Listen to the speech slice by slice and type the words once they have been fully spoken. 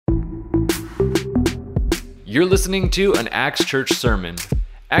You're listening to an Axe Church sermon.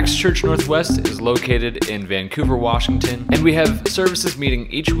 Axe Church Northwest is located in Vancouver, Washington, and we have services meeting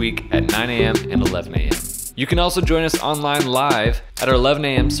each week at 9 a.m. and 11 a.m. You can also join us online live at our 11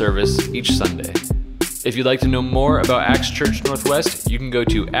 a.m. service each Sunday. If you'd like to know more about Axe Church Northwest, you can go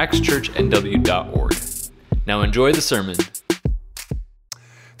to axechurchnw.org. Now enjoy the sermon.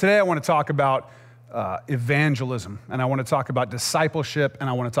 Today I want to talk about evangelism, and I want to talk about discipleship, and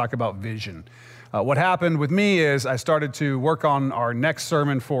I want to talk about vision. What happened with me is I started to work on our next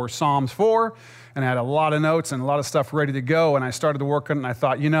sermon for Psalms 4, and I had a lot of notes and a lot of stuff ready to go, and I started to work on it, and I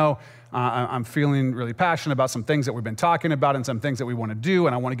thought, I'm feeling really passionate about some things that we've been talking about and some things that we want to do,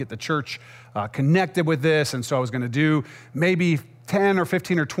 and I want to get the church connected with this, and so I was going to do maybe 10 or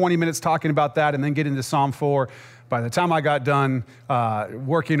 15 or 20 minutes talking about that and then get into Psalm 4. By the time I got done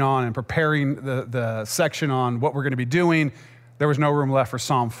working on and preparing the section on what we're going to be doing, there was no room left for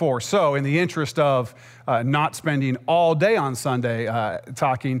Psalm 4. So in the interest of not spending all day on Sunday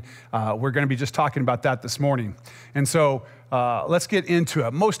talking, we're going to be just talking about that this morning. And so let's get into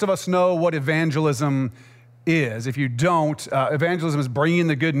it. Most of us know what evangelism is. If you don't, evangelism is bringing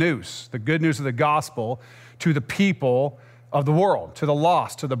the good news of the gospel to the people of the world, to the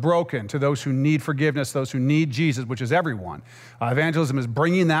lost, to the broken, to those who need forgiveness, those who need Jesus, which is everyone. Evangelism is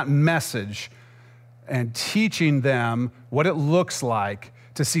bringing that message and teaching them what it looks like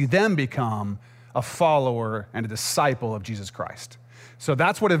to see them become a follower and a disciple of Jesus Christ. So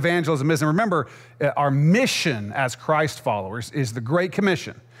that's what evangelism is. And remember, our mission as Christ followers is the Great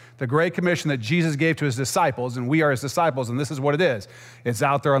Commission that Jesus gave to his disciples, and we are his disciples, and this is what it is. It's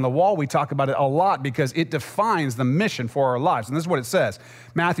out there on the wall. We talk about it a lot because it defines the mission for our lives. And this is what it says.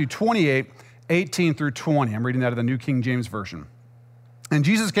 Matthew 28, 18 through 20. I'm reading that of the New King James Version. And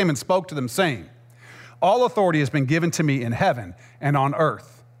Jesus came and spoke to them, saying, "All authority has been given to me in heaven and on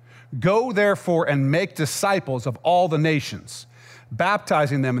earth. Go therefore and make disciples of all the nations,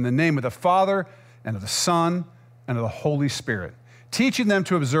 baptizing them in the name of the Father and of the Son and of the Holy Spirit, teaching them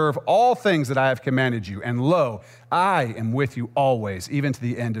to observe all things that I have commanded you. And lo, I am with you always, even to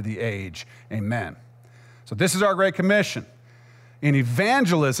the end of the age. Amen." So this is our Great Commission. In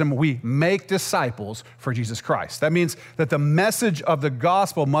evangelism, we make disciples for Jesus Christ. That means that the message of the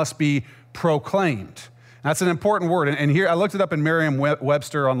gospel must be proclaimed. That's an important word. And here, I looked it up in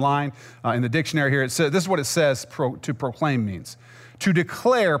Merriam-Webster online in the dictionary here. It says, this is what it says to proclaim means. To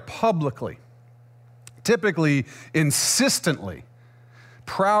declare publicly, typically insistently,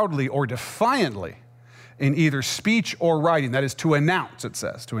 proudly, or defiantly in either speech or writing. That is to announce, it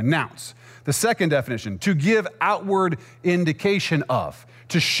says, to announce. The second definition, to give outward indication of,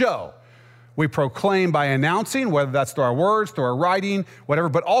 to show. We proclaim by announcing, whether that's through our words, through our writing, whatever,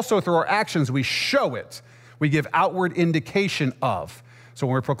 but also through our actions, we show it. We give outward indication of. So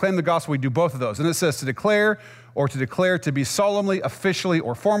when we proclaim the gospel, we do both of those. And it says to declare, or to declare to be solemnly, officially,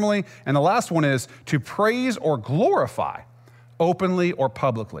 or formally. And the last one is to praise or glorify, openly or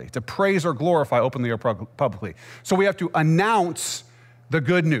publicly. To praise or glorify openly or publicly. So we have to announce the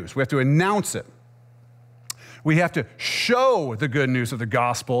good news. We have to announce it. We have to show the good news of the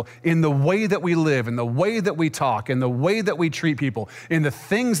gospel in the way that we live, in the way that we talk, in the way that we treat people, in the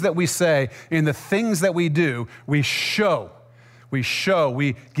things that we say, in the things that we do. We show,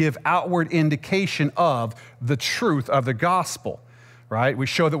 we give outward indication of the truth of the gospel, right? We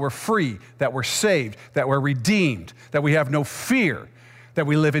show that we're free, that we're saved, that we're redeemed, that we have no fear, that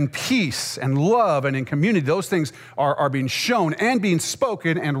we live in peace and love and in community. Those things are being shown and being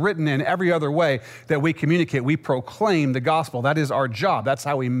spoken and written in every other way that we communicate. We proclaim the gospel. That is our job. That's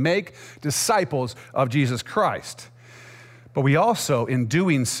how we make disciples of Jesus Christ. But we also, in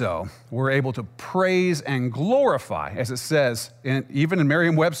doing so, we're able to praise and glorify, as it says, even in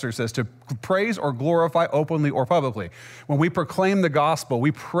Merriam-Webster, it says to praise or glorify openly or publicly. When we proclaim the gospel,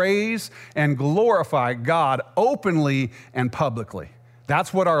 we praise and glorify God openly and publicly.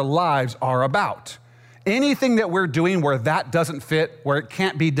 That's what our lives are about. Anything that we're doing where that doesn't fit, where it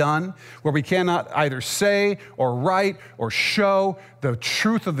can't be done, where we cannot either say or write or show the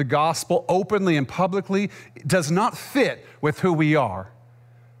truth of the gospel openly and publicly, does not fit with who we are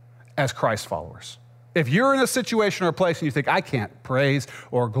as Christ followers. If you're in a situation or a place and you think, I can't praise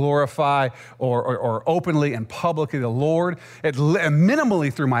or glorify or openly and publicly the Lord,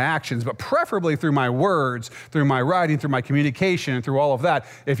 minimally through my actions, but preferably through my words, through my writing, through my communication, and through all of that,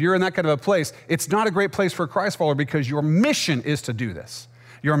 if you're in that kind of a place, it's not a great place for a Christ follower because your mission is to do this.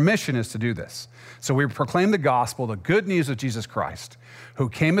 Your mission is to do this. So we proclaim the gospel, the good news of Jesus Christ, who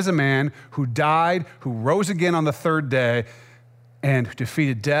came as a man, who died, who rose again on the third day, and who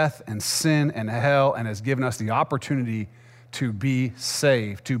defeated death and sin and hell and has given us the opportunity to be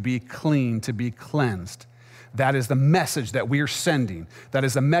saved, to be clean, to be cleansed. That is the message that we are sending. That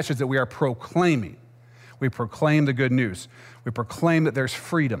is the message that we are proclaiming. We proclaim the good news. We proclaim that there's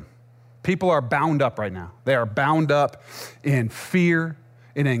freedom. People are bound up right now. They are bound up in fear,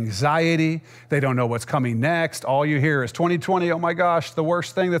 in anxiety. They don't know what's coming next. All you hear is 2020, oh my gosh, the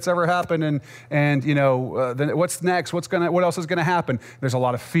worst thing that's ever happened. And you know, then what's next? What else is gonna happen? There's a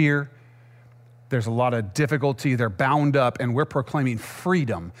lot of fear. There's a lot of difficulty. They're bound up, and we're proclaiming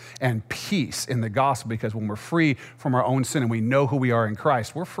freedom and peace in the gospel, because when we're free from our own sin and we know who we are in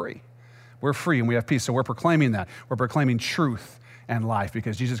Christ, we're free. We're free and we have peace. So we're proclaiming that. We're proclaiming truth and life,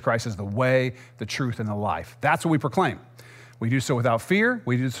 because Jesus Christ is the way, the truth, and the life. That's what we proclaim. We do so without fear.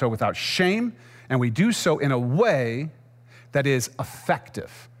 We do so without shame. And we do so in a way that is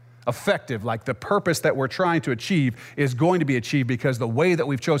effective. Effective, like the purpose that we're trying to achieve is going to be achieved because the way that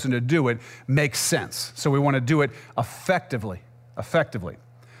we've chosen to do it makes sense. So we want to do it effectively.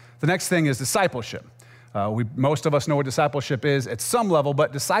 The next thing is discipleship. Most of us know what discipleship is at some level,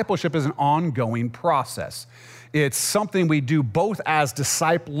 but discipleship is an ongoing process. It's something we do both as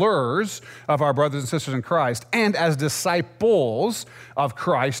disciplers of our brothers and sisters in Christ and as disciples of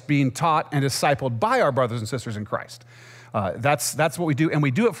Christ, being taught and discipled by our brothers and sisters in Christ. That's what we do, and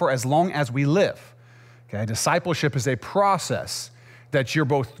we do it for as long as we live. Okay? Discipleship is a process that you're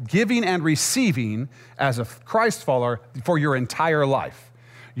both giving and receiving as a Christ follower for your entire life.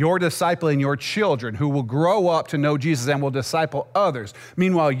 You're discipling your children who will grow up to know Jesus and will disciple others.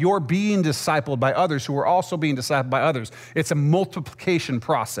 Meanwhile, you're being discipled by others who are also being discipled by others. It's a multiplication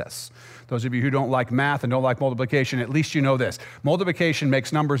process. Those of you who don't like math and don't like multiplication, at least you know this. Multiplication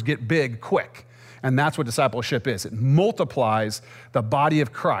makes numbers get big quick. And that's what discipleship is. It multiplies the body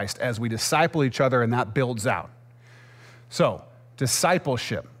of Christ as we disciple each other, and that builds out. So,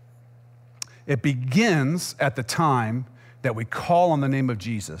 discipleship, it begins at the time that we call on the name of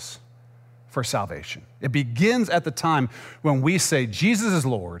Jesus for salvation. It begins at the time when we say, Jesus is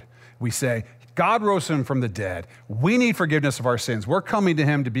Lord. We say, God rose him from the dead. We need forgiveness of our sins. We're coming to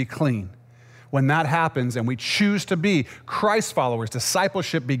him to be clean. When that happens and we choose to be Christ followers,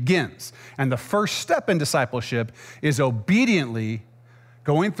 discipleship begins. And the first step in discipleship is obediently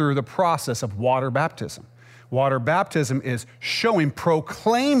going through the process of water baptism. Water baptism is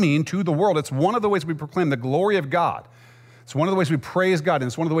proclaiming to the world. It's one of the ways we proclaim the glory of God. It's one of the ways we praise God, and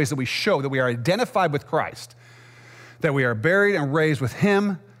it's one of the ways that we show that we are identified with Christ, that we are buried and raised with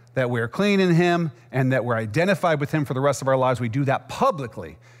him, that we are clean in him, and that we're identified with him for the rest of our lives. We do that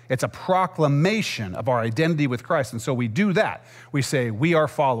publicly. It's a proclamation of our identity with Christ, and so we do that. We say we are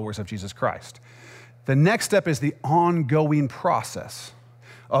followers of Jesus Christ. The next step is the ongoing process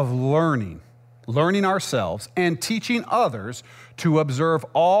of learning ourselves and teaching others to observe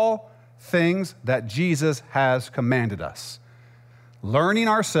all things that Jesus has commanded us. Learning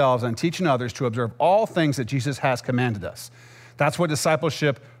ourselves and teaching others to observe all things that Jesus has commanded us. That's what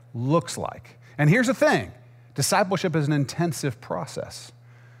discipleship looks like. And here's the thing, discipleship is an intensive process.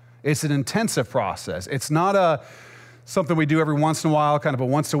 It's an intensive process. It's not something we do every once in a while, kind of a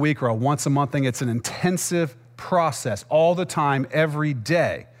once a week or a once a month thing. It's an intensive process all the time, every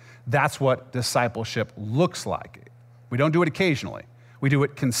day. That's what discipleship looks like. We don't do it occasionally. We do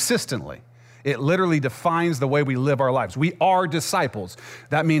it consistently. It literally defines the way we live our lives. We are disciples.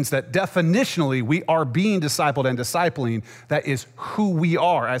 That means that definitionally we are being discipled and discipling. That is who we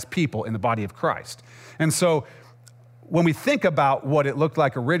are as people in the body of Christ. And so when we think about what it looked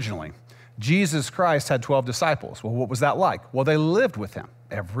like originally, Jesus Christ had 12 disciples. Well, what was that like? Well, they lived with him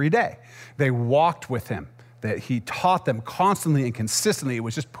every day. They walked with him. That he taught them constantly and consistently. It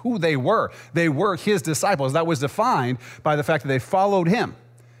was just who they were. They were his disciples. That was defined by the fact that they followed him.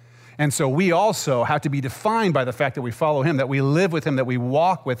 And so we also have to be defined by the fact that we follow him, that we live with him, that we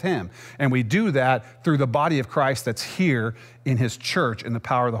walk with him. And we do that through the body of Christ that's here in his church in the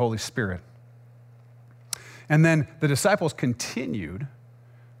power of the Holy Spirit. And then the disciples continued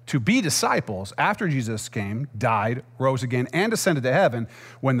to be disciples after Jesus came, died, rose again, and ascended to heaven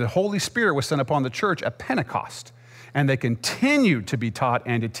when the Holy Spirit was sent upon the church at Pentecost. And they continued to be taught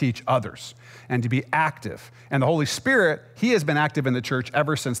and to teach others and to be active. And the Holy Spirit, he has been active in the church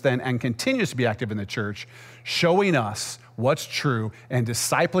ever since then and continues to be active in the church, showing us what's true and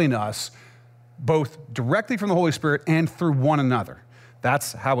discipling us both directly from the Holy Spirit and through one another.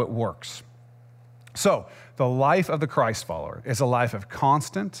 That's how it works. So the life of the Christ follower is a life of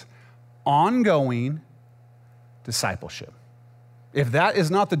constant, ongoing discipleship. If that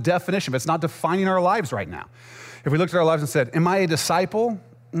is not the definition, if it's not defining our lives right now, if we looked at our lives and said, am I a disciple?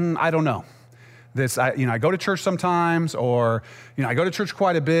 I don't know. I go to church sometimes, or I go to church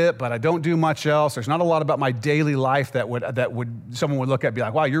quite a bit, but I don't do much else. There's not a lot about my daily life that someone would look at and be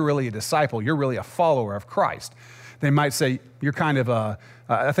like, wow, you're really a disciple. You're really a follower of Christ. They might say, you're kind of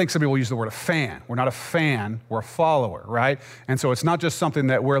I think some people use the word a fan. We're not a fan, we're a follower, right? And so it's not just something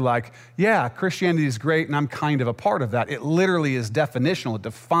that we're like, yeah, Christianity is great and I'm kind of a part of that. It literally is definitional. It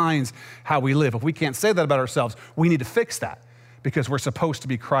defines how we live. If we can't say that about ourselves, we need to fix that because we're supposed to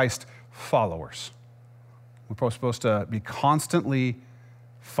be Christ followers. We're supposed to be constantly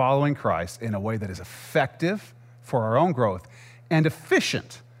following Christ in a way that is effective for our own growth and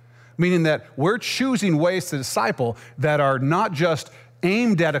efficient, meaning that we're choosing ways to disciple that are not just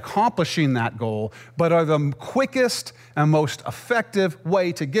aimed at accomplishing that goal, but are the quickest and most effective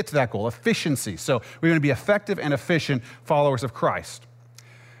way to get to that goal, efficiency. So we're going to be effective and efficient followers of Christ.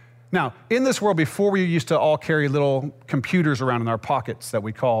 Now, in this world, before we used to all carry little computers around in our pockets that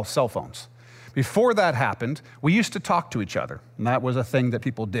we call cell phones. Before that happened, we used to talk to each other, and that was a thing that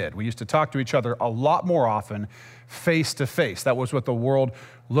people did. We used to talk to each other a lot more often, face to face. That was what the world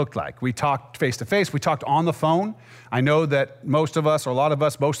looked like. We talked face to face. We talked on the phone. I know that most of us, or a lot of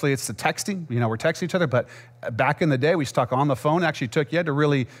us, mostly it's the texting. We're texting each other, but back in the day, we used to talk on the phone. Actually you had to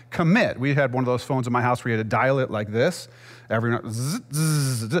really commit. We had one of those phones in my house where you had to dial it like this. So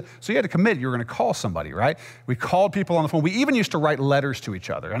you had to commit. You were going to call somebody, right? We called people on the phone. We even used to write letters to each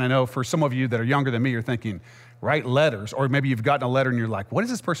other. And I know for some of you that are younger than me, you're thinking, write letters, or maybe you've gotten a letter and you're like, what is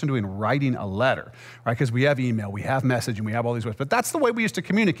this person doing writing a letter, right? Because we have email, we have messaging, we have all these ways. But that's the way we used to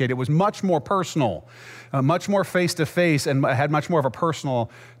communicate. It was much more personal, much more face-to-face, and had much more of a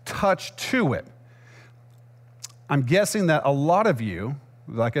personal touch to it. I'm guessing that a lot of you,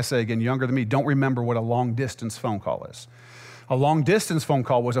 like I say, again, younger than me, don't remember what a long-distance phone call is. A long-distance phone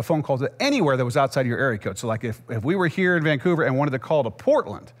call was a phone call to anywhere that was outside of your area code. So like if we were here in Vancouver and wanted to call to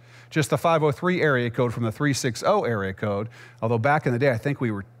Portland, just the 503 area code from the 360 area code, although back in the day, I think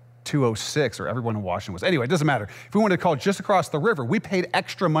we were 206, or everyone in Washington was. Anyway, it doesn't matter. If we wanted to call just across the river, we paid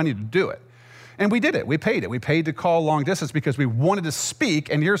extra money to do it. And we did it. We paid it. We paid to call long distance because we wanted to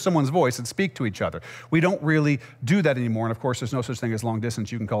speak and hear someone's voice and speak to each other. We don't really do that anymore. And of course, there's no such thing as long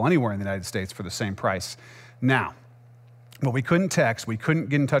distance. You can call anywhere in the United States for the same price now. But we couldn't text. We couldn't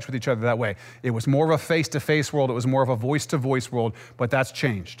get in touch with each other that way. It was more of a face-to-face world. It was more of a voice-to-voice world, but that's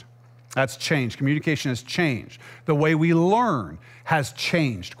changed. That's changed. Communication has changed. The way we learn has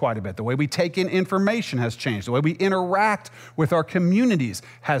changed quite a bit. The way we take in information has changed. The way we interact with our communities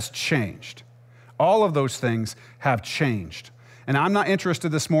has changed. All of those things have changed. And I'm not interested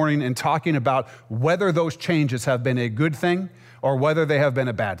this morning in talking about whether those changes have been a good thing or whether they have been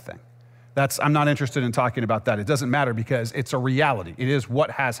a bad thing. I'm not interested in talking about that. It doesn't matter because it's a reality. It is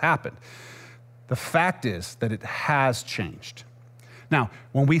what has happened. The fact is that it has changed. Now,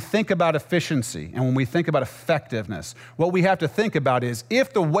 when we think about efficiency and when we think about effectiveness, what we have to think about is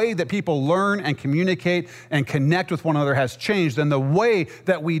if the way that people learn and communicate and connect with one another has changed, then the way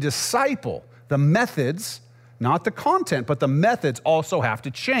that we disciple, the methods, not the content, but the methods also have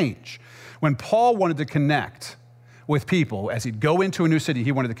to change. When Paul wanted to connect with people, as he'd go into a new city,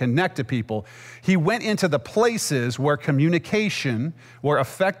 he wanted to connect to people. He went into the places where communication, where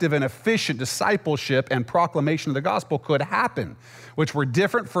effective and efficient discipleship and proclamation of the gospel could happen, which were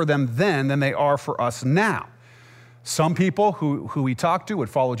different for them then than they are for us now. Some people who he talked to would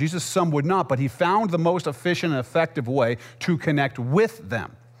follow Jesus, some would not, but he found the most efficient and effective way to connect with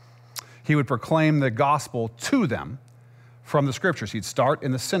them. He would proclaim the gospel to them from the scriptures. He'd start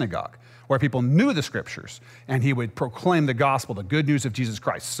in the synagogue, where people knew the scriptures, and he would proclaim the gospel, the good news of Jesus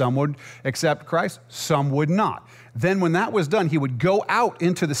Christ. Some would accept Christ, some would not. Then when that was done, he would go out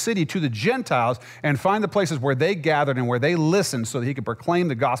into the city to the Gentiles and find the places where they gathered and where they listened so that he could proclaim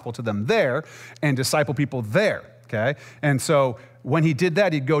the gospel to them there and disciple people there, okay? And so when he did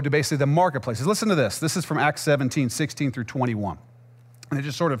that, he'd go to basically the marketplaces. Listen to this. This is from Acts 17, 16 through 21. And it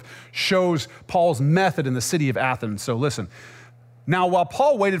just sort of shows Paul's method in the city of Athens. So listen. Now, while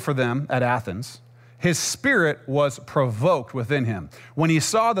Paul waited for them at Athens, his spirit was provoked within him when he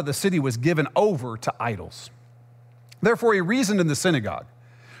saw that the city was given over to idols. Therefore, he reasoned in the synagogue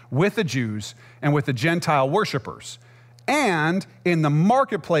with the Jews and with the Gentile worshipers, and in the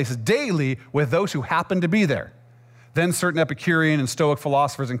marketplace daily with those who happened to be there. Then certain Epicurean and Stoic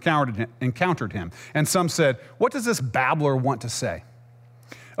philosophers encountered him, and some said, "What does this babbler want to say?"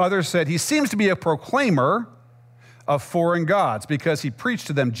 Others said, "He seems to be a proclaimer of foreign gods, because he preached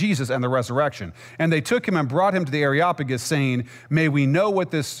to them Jesus and the resurrection." And they took him and brought him to the Areopagus, saying, "May we know what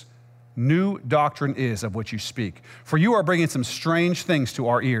this new doctrine is of which you speak. For you are bringing some strange things to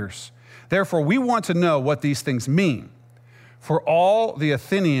our ears. Therefore, we want to know what these things mean. For all the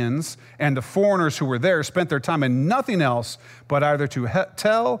Athenians and the foreigners who were there spent their time in nothing else but either to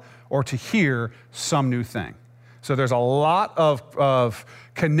tell or to hear some new thing. So there's a lot of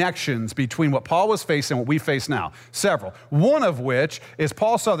connections between what Paul was facing and what we face now. Several. One of which is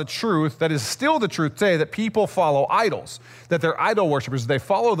Paul saw the truth that is still the truth today, that people follow idols, that they're idol worshipers. They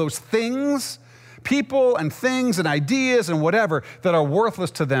follow those things, people and things and ideas and whatever that are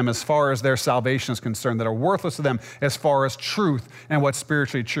worthless to them as far as their salvation is concerned, that are worthless to them as far as truth and what's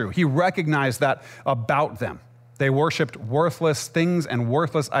spiritually true. He recognized that about them. They worshiped worthless things and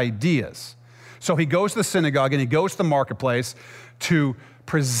worthless ideas. So he goes to the synagogue and he goes to the marketplace to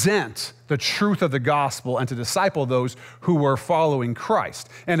present the truth of the gospel and to disciple those who were following Christ.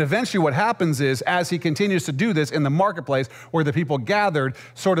 And eventually what happens is, as he continues to do this in the marketplace where the people gathered,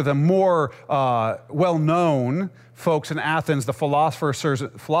 sort of the more well-known folks in Athens, the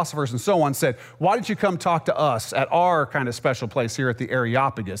philosophers and so on, said, why don't you come talk to us at our kind of special place here at the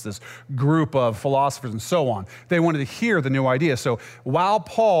Areopagus, this group of philosophers and so on. They wanted to hear the new idea. So while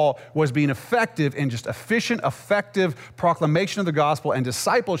Paul was being effective in just efficient, effective proclamation of the gospel and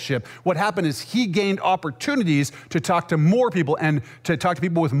discipleship, what happened is he gained opportunities to talk to more people and to talk to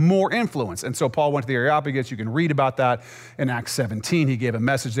people with more influence. And so Paul went to the Areopagus. You can read about that in Acts 17. He gave a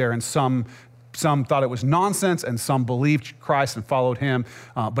message there, and some thought it was nonsense, and some believed Christ and followed him.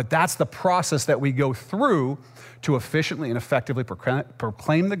 But that's the process that we go through to efficiently and effectively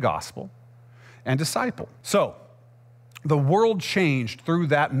proclaim the gospel and disciple. So the world changed through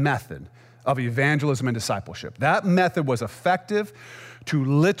that method of evangelism and discipleship. That method was effective to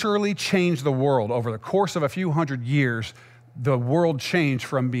literally change the world. Over the course of a few hundred years, the world changed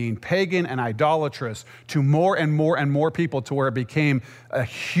from being pagan and idolatrous to more and more and more people, to where it became a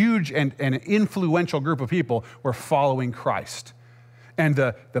huge and influential group of people were following Christ. And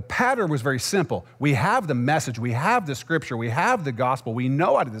the pattern was very simple. We have the message, we have the scripture, we have the gospel, we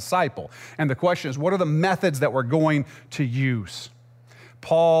know how to disciple. And the question is, what are the methods that we're going to use?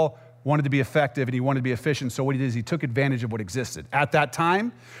 Paul wanted to be effective and he wanted to be efficient, so what he did is he took advantage of what existed. At that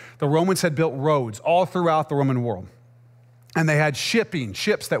time, the Romans had built roads all throughout the Roman world. And they had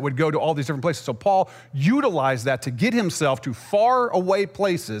ships that would go to all these different places. So Paul utilized that to get himself to far away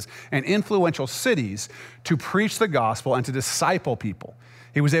places and influential cities to preach the gospel and to disciple people.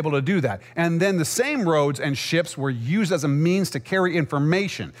 He was able to do that. And then the same roads and ships were used as a means to carry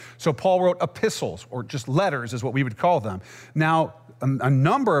information. So Paul wrote epistles, or just letters is what we would call them. Now, a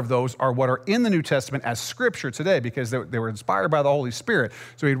number of those are what are in the New Testament as scripture today, because they were inspired by the Holy Spirit.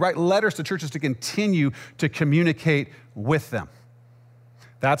 So he'd write letters to churches to continue to communicate with them.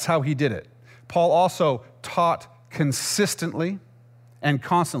 That's how he did it. Paul also taught consistently and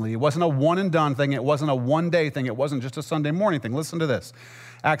constantly. It wasn't a one and done thing. It wasn't a one day thing. It wasn't just a Sunday morning thing. Listen to this.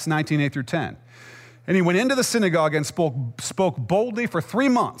 Acts 19, 8 through 10. And he went into the synagogue and spoke boldly for 3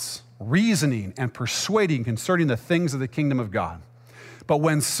 months, reasoning and persuading concerning the things of the kingdom of God. But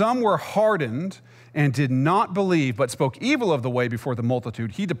when some were hardened and did not believe, but spoke evil of the way before the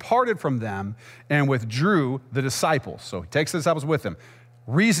multitude, he departed from them and withdrew the disciples. So he takes the disciples with him,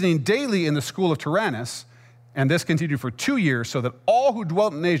 reasoning daily in the school of Tyrannus. And this continued for 2 years, so that all who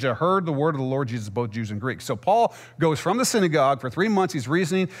dwelt in Asia heard the word of the Lord Jesus, both Jews and Greeks. So Paul goes from the synagogue for 3 months. He's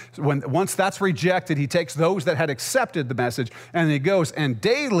reasoning. Once that's rejected, he takes those that had accepted the message, and he goes and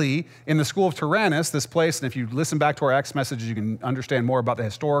daily in the school of Tyrannus, this place. And if you listen back to our Acts messages, you can understand more about the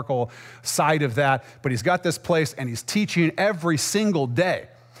historical side of that. But he's got this place, and he's teaching every single day,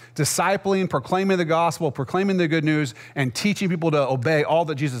 discipling, proclaiming the gospel, proclaiming the good news, and teaching people to obey all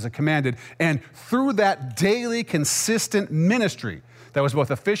that Jesus had commanded. And through that daily, consistent ministry that was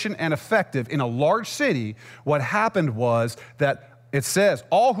both efficient and effective in a large city, what happened was that it says,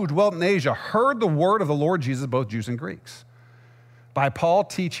 all who dwelt in Asia heard the word of the Lord Jesus, both Jews and Greeks. By Paul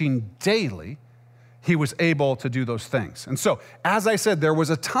teaching daily, he was able to do those things. And so, as I said, there was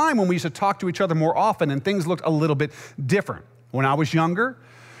a time when we used to talk to each other more often and things looked a little bit different. When I was younger,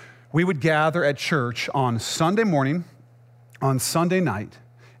 we would gather at church on Sunday morning, on Sunday night,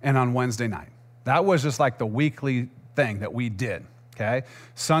 and on Wednesday night. That was just like the weekly thing that we did, okay?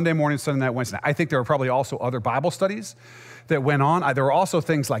 Sunday morning, Sunday night, Wednesday night. I think there were probably also other Bible studies that went on. There were also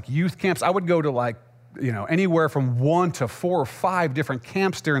things like youth camps. I would go to anywhere from 1 to 4 or 5 different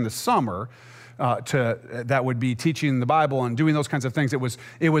camps during the summer that would be teaching the Bible and doing those kinds of things. It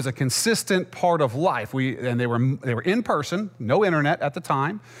was a consistent part of life. They were in person, no internet at the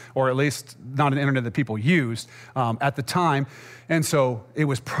time, or at least not an internet that people used at the time. And so it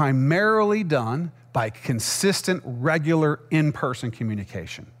was primarily done by consistent, regular, in-person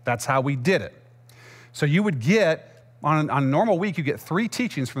communication. That's how we did it. So you would get On a normal week, you get 3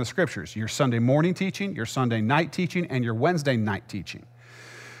 teachings from the scriptures: your Sunday morning teaching, your Sunday night teaching, and your Wednesday night teaching.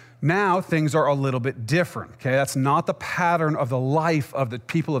 Now, things are a little bit different, okay? That's not the pattern of the life of the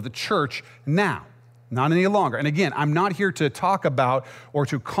people of the church now, not any longer. And again, I'm not here to talk about or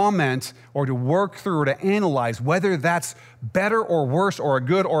to comment or to work through or to analyze whether that's better or worse or a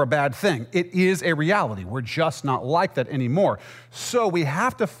good or a bad thing. It is a reality. We're just not like that anymore. So we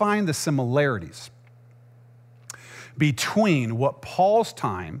have to find the similarities between what Paul's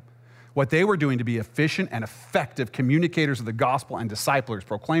time, what they were doing to be efficient and effective communicators of the gospel and disciplers,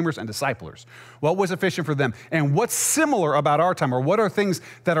 proclaimers and disciplers. What was efficient for them? And what's similar about our time, or what are things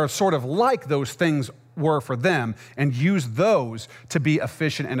that are sort of like those things were for them, and use those to be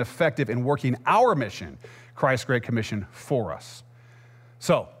efficient and effective in working our mission, Christ's Great Commission, for us.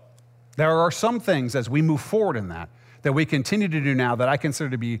 So there are some things as we move forward in that we continue to do now that I consider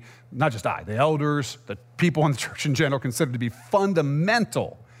to be, not just I, the elders, the people in the church in general, consider to be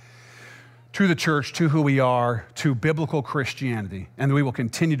fundamental to the church, to who we are, to biblical Christianity. And we will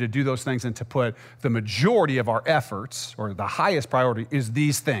continue to do those things and to put the majority of our efforts, or the highest priority, is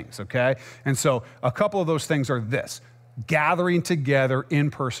these things, okay? And so a couple of those things are this: gathering together in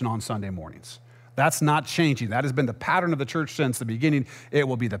person on Sunday mornings. That's not changing. That has been the pattern of the church since the beginning. It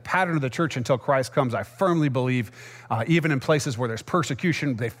will be the pattern of the church until Christ comes. I firmly believe, even in places where there's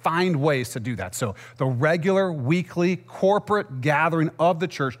persecution, they find ways to do that. So the regular, weekly, corporate gathering of the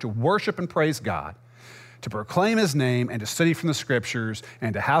church to worship and praise God, to proclaim his name, and to study from the scriptures,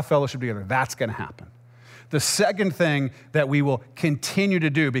 and to have fellowship together, that's going to happen. The second thing that we will continue to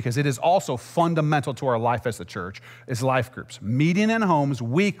do, because it is also fundamental to our life as the church, is life groups. Meeting in homes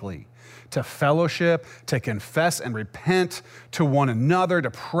weekly to fellowship, to confess and repent to one another,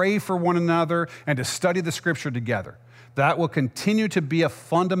 to pray for one another, and to study the scripture together. That will continue to be a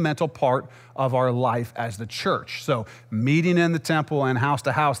fundamental part of our life as the church. So meeting in the temple and house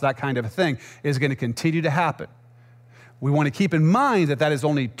to house, that kind of a thing, is going to continue to happen. We want to keep in mind that that is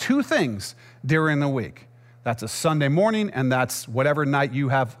only 2 things during the week. That's a Sunday morning, and that's whatever night you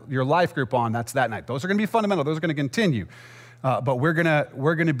have your life group on, that's that night. Those are going to be fundamental. Those are going to continue. But we're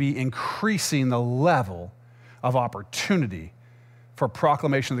going to be increasing the level of opportunity for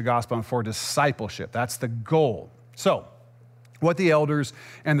proclamation of the gospel and for discipleship. That's the goal. So what the elders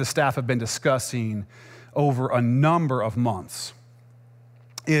and the staff have been discussing over a number of months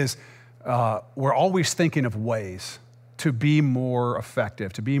is we're always thinking of ways to be more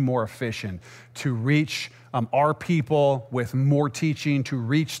effective, to be more efficient, to reach our people with more teaching, to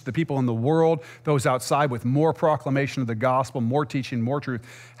reach the people in the world, those outside, with more proclamation of the gospel, more teaching, more truth.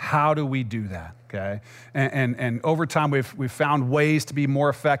 How do we do that, okay? And over time, we've found ways to be more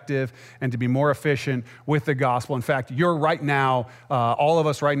effective and to be more efficient with the gospel. In fact, you're right now, all of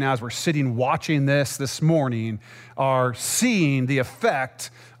us right now, as we're sitting watching this morning, are seeing the effect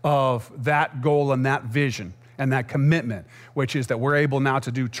of that goal and that vision and that commitment, which is that we're able now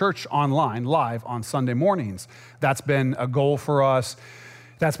to do church online, live on Sunday mornings. That's been a goal for us.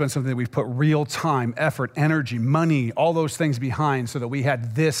 That's been something that we've put real time, effort, energy, money, all those things behind so that we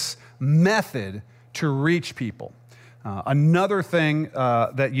had this method to reach people. Another thing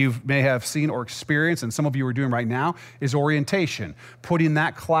that you may have seen or experienced, and some of you are doing right now, is orientation. Putting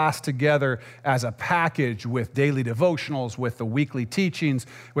that class together as a package with daily devotionals, with the weekly teachings,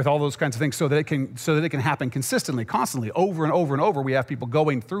 with all those kinds of things, so that it can happen consistently, constantly, over and over and over. We have people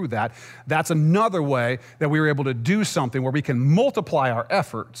going through that. That's another way that we were able to do something where we can multiply our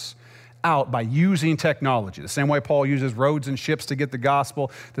efforts out by using technology. The same way Paul uses roads and ships to get the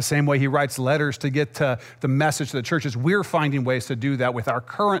gospel, the same way he writes letters to get to the message to the churches, we're finding ways to do that with our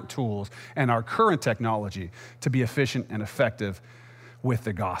current tools and our current technology to be efficient and effective with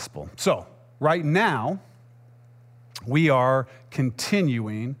the gospel. So right now, we are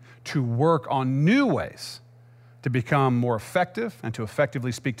continuing to work on new ways to become more effective and to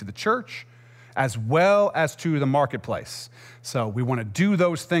effectively speak to the church, as well as to the marketplace. So we want to do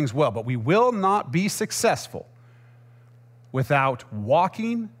those things well, but we will not be successful without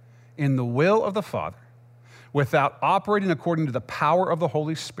walking in the will of the Father, without operating according to the power of the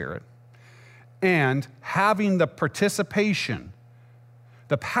Holy Spirit, and having the participation,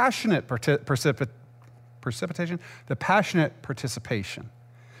 the passionate participation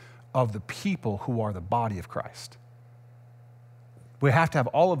of the people who are the body of Christ. We have to have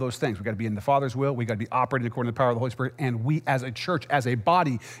all of those things. We've got to be in the Father's will. We've got to be operating according to the power of the Holy Spirit. And we as a church, as a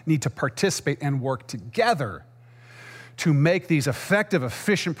body, need to participate and work together to make these effective,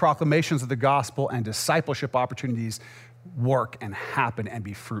 efficient proclamations of the gospel and discipleship opportunities work and happen and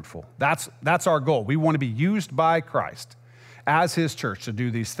be fruitful. That's our goal. We want to be used by Christ as his church to do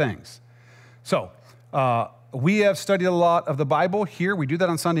these things. So We have studied a lot of the Bible here. We do that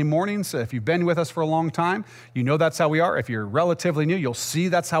on Sunday mornings. If you've been with us for a long time, you know that's how we are. If you're relatively new, you'll see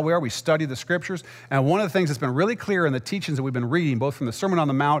that's how we are. We study the scriptures. And one of the things that's been really clear in the teachings that we've been reading, both from the Sermon on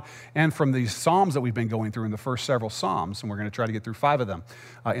the Mount and from the Psalms that we've been going through in the first several Psalms, and we're going to try to get through 5 of them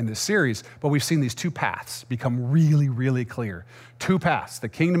in this series, but we've seen these 2 paths become really, really clear. 2 paths, the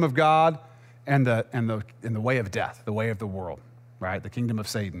kingdom of God and the way of death, the way of the world. Right? The kingdom of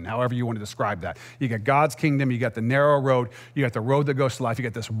Satan, however you want to describe that. You got God's kingdom, you got the narrow road, you got the road that goes to life, you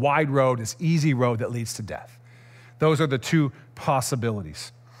got this wide road, this easy road that leads to death. Those are the 2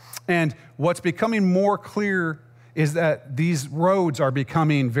 possibilities. And what's becoming more clear is that these roads are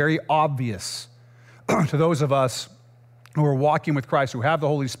becoming very obvious to those of us who are walking with Christ, who have the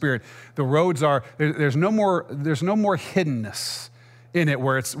Holy Spirit. The roads are, there's no more hiddenness in it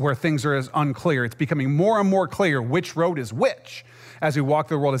where things are as unclear. It's becoming more and more clear which road is which as we walk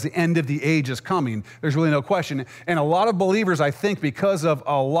through the world, as the end of the age is coming. There's really no question. And a lot of believers, I think, because of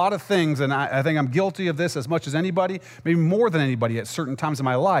a lot of things, and I think I'm guilty of this as much as anybody, maybe more than anybody at certain times in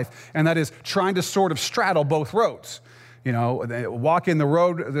my life, and that is trying to sort of straddle both roads. You know, walk in the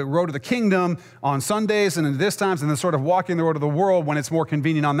road of the kingdom on Sundays and this times, and then sort of walking the road of the world when it's more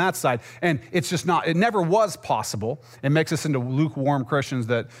convenient on that side. And it's just not, it never was possible. It makes us into lukewarm Christians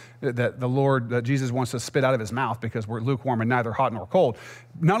that Jesus wants to spit out of his mouth because we're lukewarm and neither hot nor cold.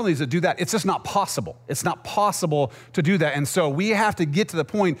 Not only does it do that, it's just not possible. It's not possible to do that. And so we have to get to the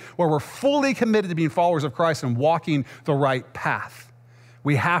point where we're fully committed to being followers of Christ and walking the right path.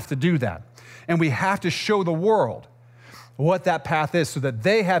 We have to do that. And we have to show the world what that path is so that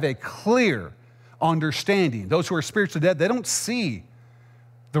they have a clear understanding. Those who are spiritually dead, they don't see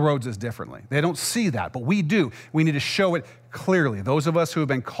the roads as differently. They don't see that, but we do. We need to show it clearly. Those of us who have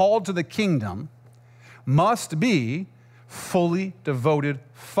been called to the kingdom must be fully devoted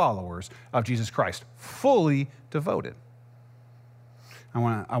followers of Jesus Christ. Fully devoted. I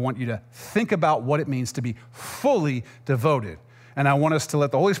want you to think about what it means to be fully devoted. And I want us to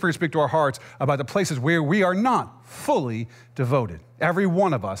let the Holy Spirit speak to our hearts about the places where we are not fully devoted. Every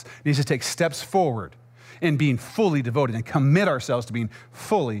one of us needs to take steps forward in being fully devoted and commit ourselves to being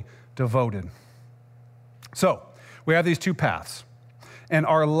fully devoted. So, we have these 2 paths, and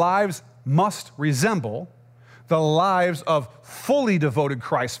our lives must resemble the lives of fully devoted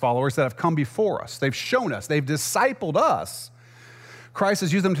Christ followers that have come before us. They've shown us, they've discipled us. Christ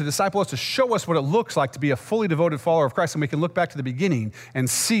has used them to disciple us, to show us what it looks like to be a fully devoted follower of Christ, and we can look back to the beginning and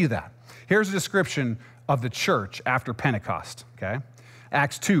see that. Here's a description of the church after Pentecost, okay?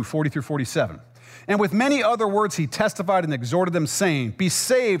 Acts 2, 40 through 47. And with many other words he testified and exhorted them, saying, be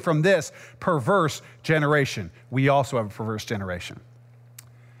saved from this perverse generation. We also have a perverse generation.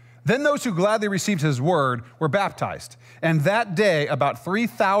 Then those who gladly received his word were baptized, and that day about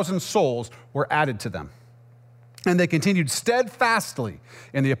 3,000 souls were added to them. And they continued steadfastly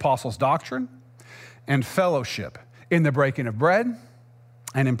in the apostles' doctrine and fellowship, in the breaking of bread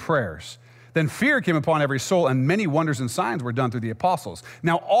and in prayers. Then fear came upon every soul, and many wonders and signs were done through the apostles.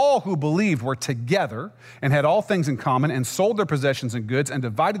 Now all who believed were together and had all things in common, and sold their possessions and goods and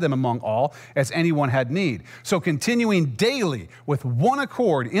divided them among all as anyone had need. So continuing daily with one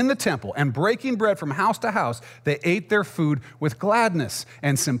accord in the temple and breaking bread from house to house, they ate their food with gladness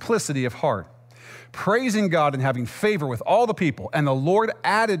and simplicity of heart, praising God and having favor with all the people. And the Lord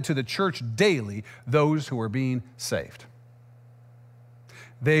added to the church daily those who were being saved.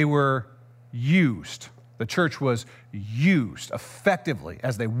 They were used. The church was used effectively,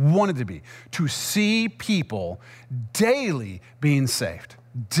 as they wanted to be, to see people daily being saved,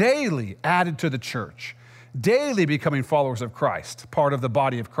 daily added to the church, daily becoming followers of Christ, part of the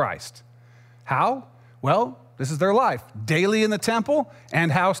body of Christ. How? Well, this is their life. Daily in the temple and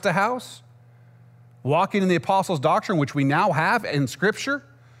house to house. Walking in the apostles' doctrine, which we now have in Scripture.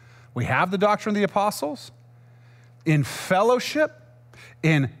 We have the doctrine of the apostles. In fellowship,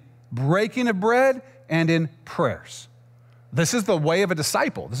 in breaking of bread, and in prayers. This is the way of a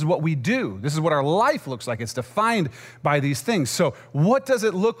disciple. This is what we do. This is what our life looks like. It's defined by these things. So what does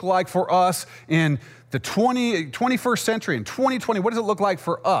it look like for us in the 21st century, in 2020? What does it look like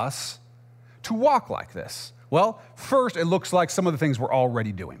for us to walk like this? Well, first, it looks like some of the things we're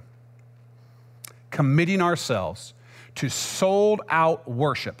already doing. Committing ourselves to sold out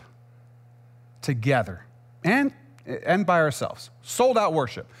worship together and by ourselves. Sold out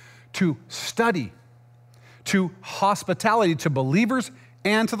worship, to study, to hospitality to believers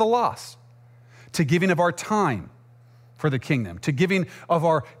and to the lost, to giving of our time for the kingdom, to giving of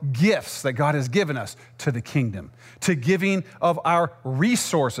our gifts that God has given us to the kingdom, to giving of our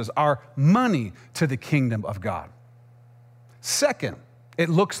resources, our money to the kingdom of God. Second, it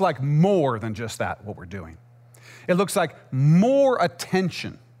looks like more than just that, what we're doing. It looks like more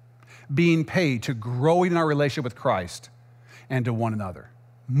attention being paid to growing in our relationship with Christ and to one another.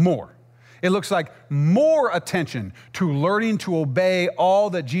 More. It looks like more attention to learning to obey all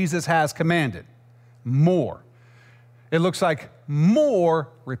that Jesus has commanded. More. It looks like more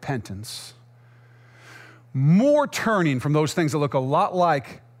repentance. More turning from those things that look a lot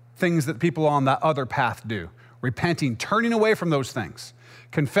like things that people on that other path do. Repenting, turning away from those things,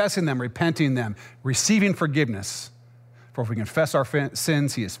 confessing them, repenting them, receiving forgiveness. For if we confess our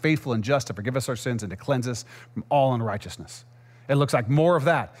sins, he is faithful and just to forgive us our sins and to cleanse us from all unrighteousness. It looks like more of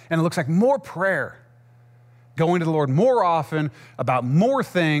that. And it looks like more prayer. Going to the Lord more often about more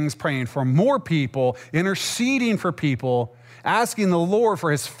things, praying for more people, interceding for people, asking the Lord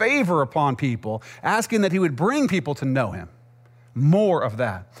for his favor upon people, asking that he would bring people to know him. More of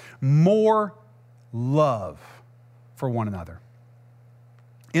that. More love for one another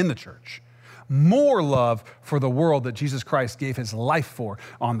in the church. More love for the world that Jesus Christ gave his life for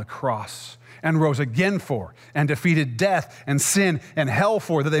on the cross and rose again for and defeated death and sin and hell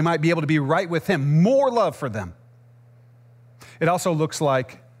for, that they might be able to be right with him. More love for them. It also looks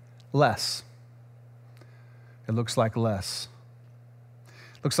like less. It looks like less.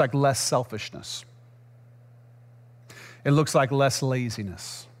 It looks like less selfishness. It looks like less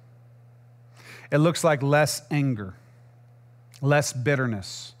laziness. It looks like less anger, less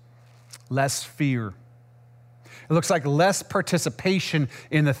bitterness, less fear. It looks like less participation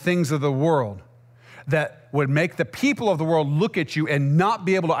in the things of the world that would make the people of the world look at you and not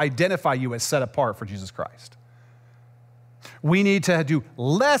be able to identify you as set apart for Jesus Christ. We need to do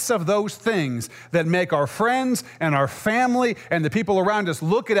less of those things that make our friends and our family and the people around us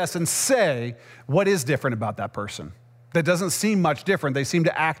look at us and say, what is different about that person? That doesn't seem much different. They seem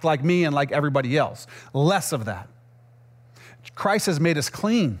to act like me and like everybody else. Less of that. Christ has made us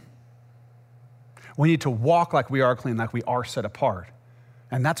clean. We need to walk like we are clean, like we are set apart.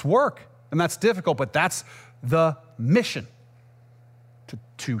 And that's work, and that's difficult, but that's the mission,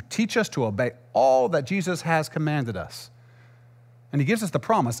 to teach us to obey all that Jesus has commanded us. And he gives us the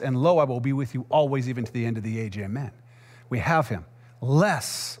promise, and lo, I will be with you always, even to the end of the age, amen. We have him.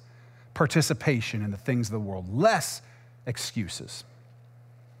 Less participation in the things of the world, less excuses.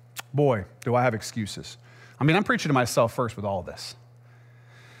 Boy, do I have excuses. I mean, I'm preaching to myself first with all of this.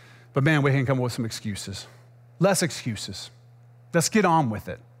 But man, we can come up with some excuses. Less excuses. Let's get on with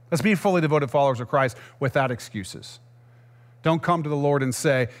it. Let's be fully devoted followers of Christ without excuses. Don't come to the Lord and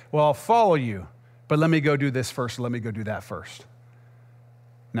say, well, I'll follow you, but let me go do this first, let me go do that first.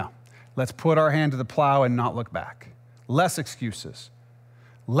 No. Let's put our hand to the plow and not look back. Less excuses.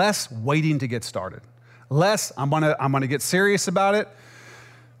 Less waiting to get started. Less, I'm gonna get serious about it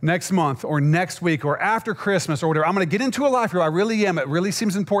next month or next week or after Christmas or whatever. I'm going to get into a life where I really am. It really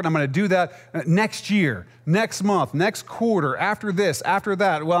seems important. I'm going to do that next year, next month, next quarter, after this, after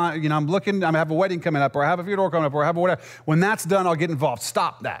that. Well, I'm looking, I have a wedding coming up or I have a funeral coming up or I have whatever. When that's done, I'll get involved.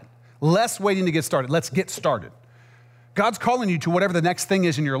 Stop that. Less waiting to get started. Let's get started. God's calling you to whatever the next thing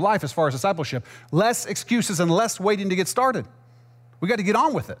is in your life as far as discipleship. Less excuses and less waiting to get started. We got to get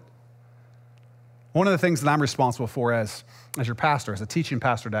on with it. One of the things that I'm responsible for as your pastor, as a teaching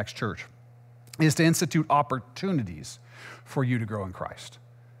pastor at Acts Church, is to institute opportunities for you to grow in Christ.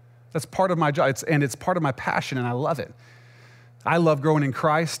 That's part of my job, it's part of my passion, and I love it. I love growing in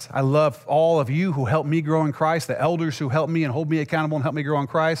Christ. I love all of you who help me grow in Christ, the elders who help me and hold me accountable and help me grow in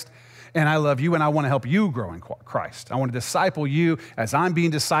Christ. And I love you, and I want to help you grow in Christ. I want to disciple you as I'm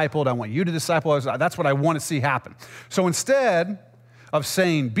being discipled. I want you to disciple us. That's what I want to see happen. So instead of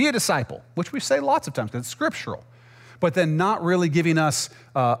saying, be a disciple, which we say lots of times because it's scriptural, but then not really giving us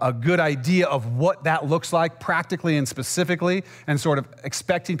a good idea of what that looks like practically and specifically and sort of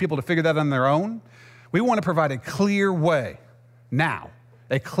expecting people to figure that on their own, we want to provide a clear way now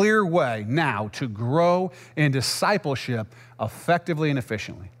to grow in discipleship effectively and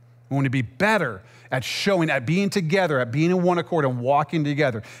efficiently. We want to be better at showing, at being together, at being in one accord and walking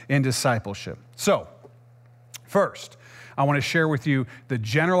together in discipleship. So, first, I want to share with you the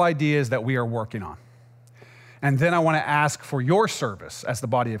general ideas that we are working on. And then I want to ask for your service as the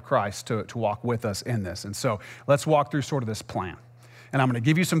body of Christ to walk with us in this. And so let's walk through sort of this plan. And I'm going to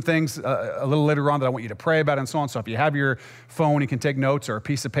give you some things a little later on that I want you to pray about and so on. So if you have your phone, you can take notes, or a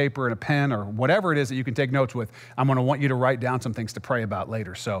piece of paper and a pen or whatever it is that you can take notes with. I'm going to want you to write down some things to pray about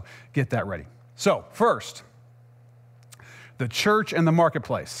later. So get that ready. So first, the church and the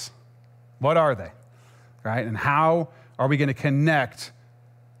marketplace. What are they? Right? And how are we going to connect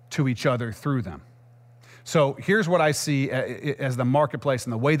to each other through them? So here's what I see as the marketplace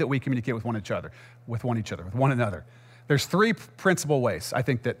and the way that we communicate with one another. There's three principal ways, I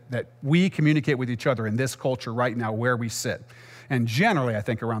think, that we communicate with each other in this culture right now where we sit. And generally, I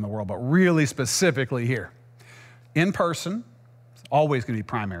think, around the world, but really specifically here. In person, it's always going to be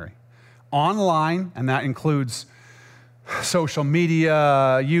primary. Online, and that includes social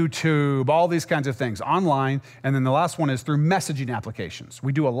media, YouTube, all these kinds of things, online. And then the last one is through messaging applications.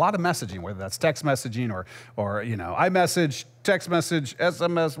 We do a lot of messaging, whether that's text messaging or iMessage, text message,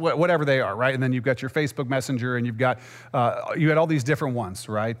 SMS, whatever they are, right? And then you've got your Facebook Messenger, and you've got all these different ones,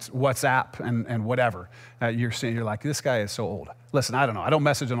 right? WhatsApp and whatever. You're seeing, you're like, this guy is so old. Listen, I don't know. I don't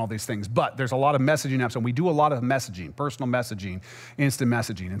message on all these things, but there's a lot of messaging apps, and we do a lot of messaging, personal messaging, instant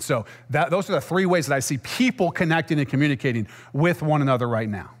messaging. And so those are the three ways that I see people connecting and communicating with one another right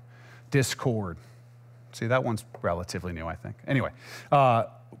now. Discord. See, that one's relatively new, I think. Anyway,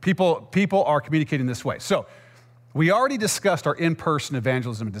 people are communicating this way. So we already discussed our in-person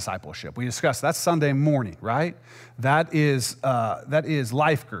evangelism and discipleship. We discussed that's Sunday morning, right? That is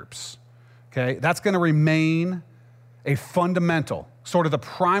life groups, okay? That's going to remain a fundamental, sort of the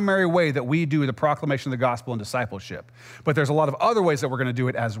primary way that we do the proclamation of the gospel and discipleship. But there's a lot of other ways that we're going to do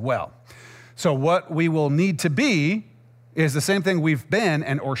it as well. So what we will need to be is the same thing we've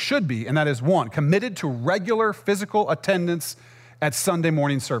been or should be, and that is one, committed to regular physical attendance at Sunday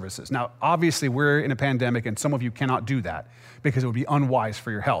morning services. Now, obviously, we're in a pandemic, and some of you cannot do that because it would be unwise for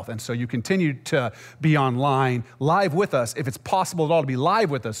your health. And so you continue to be online, live with us, if it's possible at all to be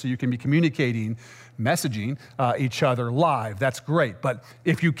live with us so you can be communicating, messaging each other live. That's great. But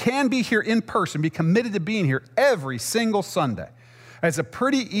if you can be here in person, be committed to being here every single Sunday. It's a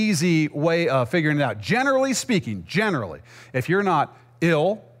pretty easy way of figuring it out. Generally speaking, if you're not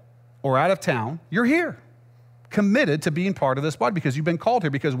ill or out of town, you're here, committed to being part of this body because you've been called here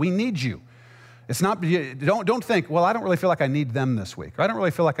because we need you. It's not, don't think, well, I don't really feel like I need them this week. Or I don't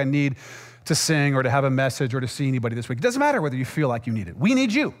really feel like I need to sing or to have a message or to see anybody this week. It doesn't matter whether you feel like you need it. We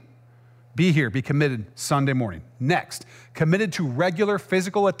need you. Be here, be committed Sunday morning. Next, committed to regular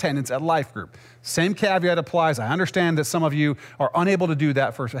physical attendance at Life Group. Same caveat applies. I understand that some of you are unable to do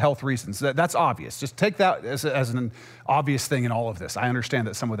that for health reasons. That's obvious. Just take that as an obvious thing in all of this. I understand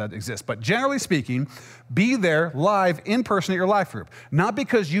that some of that exists. But generally speaking, be there live in person at your Life Group. Not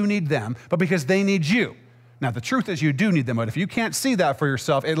because you need them, but because they need you. Now, the truth is you do need them, but if you can't see that for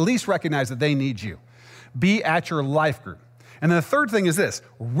yourself, at least recognize that they need you. Be at your Life Group. And then the third thing is this,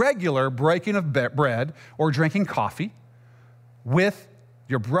 regular breaking of bread or drinking coffee with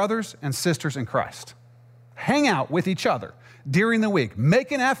your brothers and sisters in Christ. Hang out with each other during the week.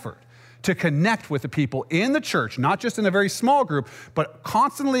 Make an effort to connect with the people in the church, not just in a very small group, but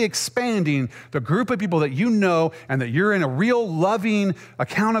constantly expanding the group of people that you know and that you're in a real loving,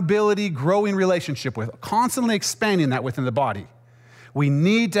 accountability, growing relationship with, constantly expanding that within the body. We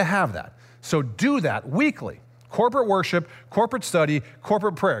need to have that. So do that weekly. Corporate worship, corporate study,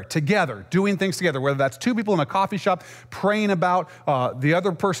 corporate prayer, together, doing things together, whether that's two people in a coffee shop praying about the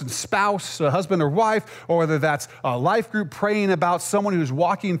other person's spouse, husband or wife, or whether that's a life group praying about someone who's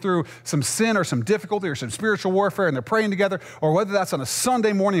walking through some sin or some difficulty or some spiritual warfare and they're praying together, or whether that's on a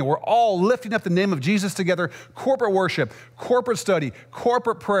Sunday morning and we're all lifting up the name of Jesus together, corporate worship, corporate study,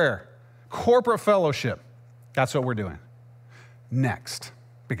 corporate prayer, corporate fellowship. That's what we're doing. Next.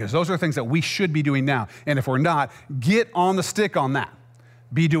 Because those are things that we should be doing now. And if we're not, get on the stick on that.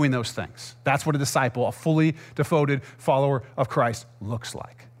 Be doing those things. That's what a disciple, a fully devoted follower of Christ looks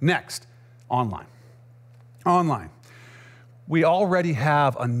like. Next, online. Online. We already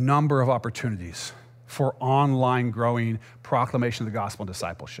have a number of opportunities for online growing proclamation of the gospel and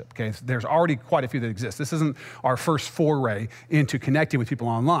discipleship. Okay, there's already quite a few that exist. This isn't our first foray into connecting with people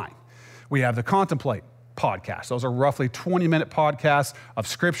online. We have the Contemplate podcasts. Those are roughly 20-minute podcasts of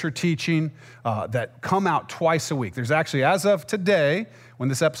scripture teaching that come out twice a week. There's actually, as of today, when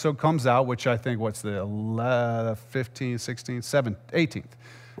this episode comes out, which I think, what's the 15th, 16th, 17th,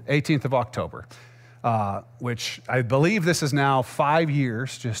 18th of October, which I believe this is now 5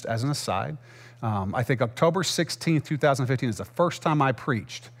 years, just as an aside. I think October 16th, 2015 is the first time I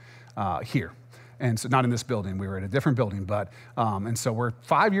preached here. And so not in this building, we were in a different building, but, and so we're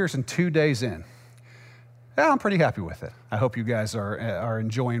 5 years and 2 days in. Yeah, I'm pretty happy with it. I hope you guys are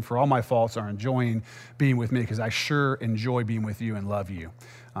enjoying, for all my faults, are enjoying being with me because I sure enjoy being with you and love you.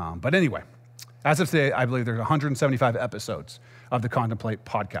 But anyway, as of today, I believe there's 175 episodes of the Contemplate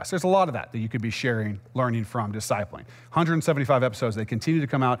podcast. There's a lot of that you could be sharing, learning from, discipling. 175 episodes. They continue to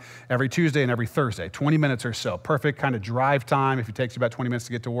come out every Tuesday and every Thursday, 20 minutes or so. Perfect kind of drive time. If it takes you about 20 minutes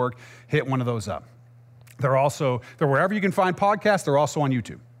to get to work, hit one of those up. They're wherever you can find podcasts, they're also on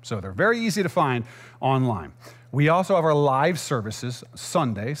YouTube. So they're very easy to find online. We also have our live services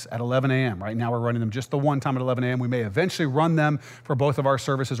Sundays at 11 a.m. Right now we're running them just the one time at 11 a.m. We may eventually run them for both of our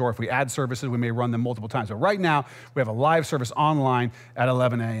services, or if we add services, we may run them multiple times. But right now, we have a live service online at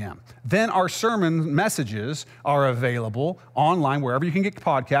 11 a.m. Then our sermon messages are available online wherever you can get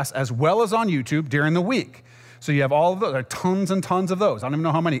podcasts, as well as on YouTube during the week. So you have all of those. There are tons and tons of those. I don't even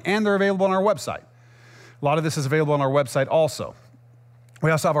know how many. And they're available on our website. A lot of this is available on our website also.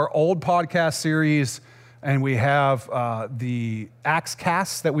 We also have our old podcast series, and we have the Acts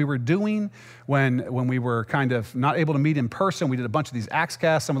casts that we were doing when we were kind of not able to meet in person. We did a bunch of these Acts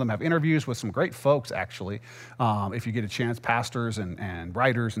casts. Some of them have interviews with some great folks, actually, if you get a chance, pastors and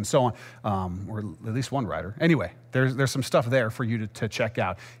writers and so on, or at least one writer. Anyway, there's some stuff there for you to check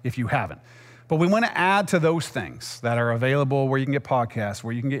out if you haven't. But we want to add to those things that are available where you can get podcasts,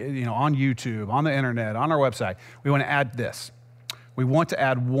 where you can get, on YouTube, on the internet, on our website. We want to add this. We want to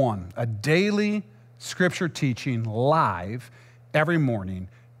add a daily scripture teaching live every morning,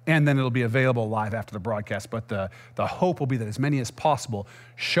 and then it'll be available live after the broadcast. But the hope will be that as many as possible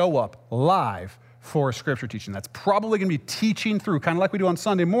show up live for scripture teaching. That's probably going to be teaching through, kind of like we do on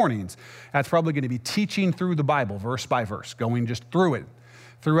Sunday mornings. That's probably going to be teaching through the Bible, verse by verse, going just through it.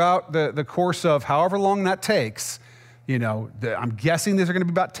 Throughout the course of however long that takes, I'm guessing these are going to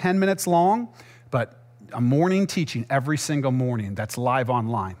be about 10 minutes long, but a morning teaching every single morning that's live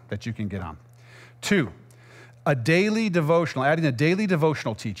online that you can get on. 2, a daily devotional, adding a daily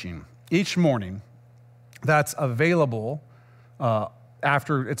devotional teaching each morning that's available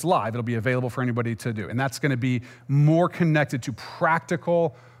after it's live. It'll be available for anybody to do. And that's going to be more connected to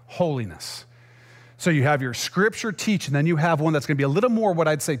practical holiness. So you have your scripture teaching, then you have one that's going to be a little more what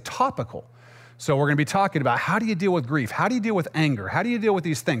I'd say topical. So we're going to be talking about how do you deal with grief? How do you deal with anger? How do you deal with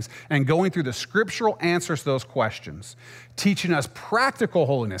these things? And going through the scriptural answers to those questions. Teaching us practical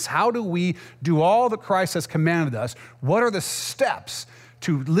holiness. How do we do all that Christ has commanded us? What are the steps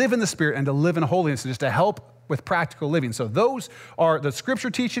to live in the Spirit and to live in holiness, just to help with practical living? So those are, the scripture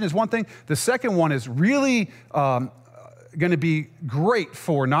teaching is one thing. The second one is really going to be great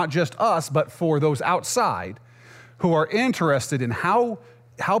for not just us, but for those outside who are interested in how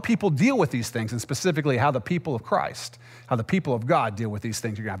people deal with these things, and specifically how the people of Christ, how the people of God deal with these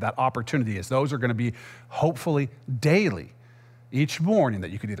things. You're going to have that opportunity, as those are going to be hopefully daily, each morning,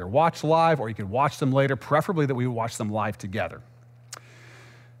 that you could either watch live or you could watch them later, preferably that we watch them live together.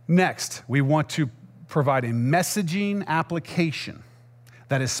 Next, we want to provide a messaging application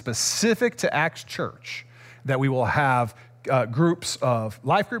that is specific to Acts Church, that we will have groups of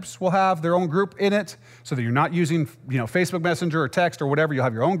life groups will have their own group in it, so that you're not using Facebook Messenger or text or whatever. You'll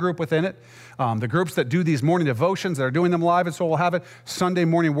have your own group within it. The groups that do these morning devotions, that are doing them live, and so we'll have it. Sunday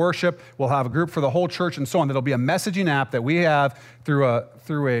morning worship, we'll have a group for the whole church and so on. That'll be a messaging app that we have through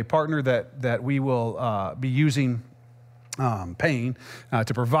a partner that we will be using, paying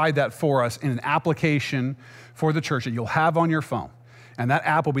to provide that for us in an application for the church that you'll have on your phone. And that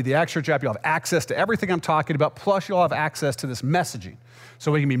app will be the Acts Church app. You'll have access to everything I'm talking about, plus you'll have access to this messaging.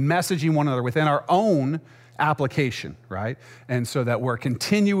 So we can be messaging one another within our own application, right? And so that we're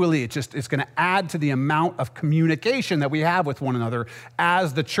continually, it's going to add to the amount of communication that we have with one another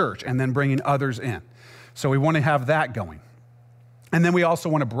as the church, and then bringing others in. So we want to have that going. And then we also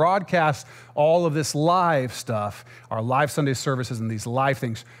want to broadcast all of this live stuff, our live Sunday services and these live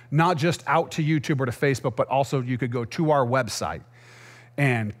things, not just out to YouTube or to Facebook, but also you could go to our website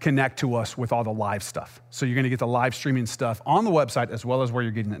and connect to us with all the live stuff. So you're going to get the live streaming stuff on the website as well as where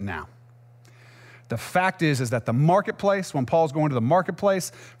you're getting it now. The fact is that the marketplace, when Paul's going to the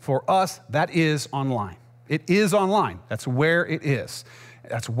marketplace, for us, that is online. It is online. That's where it is.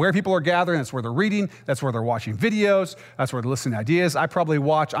 That's where people are gathering. That's where they're reading. That's where they're watching videos. That's where they're listening to ideas. I probably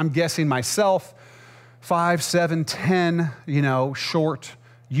watch, I'm guessing myself, 5, 7, 10, short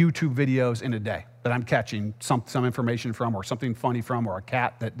YouTube videos in a day that I'm catching some information from, or something funny from, or a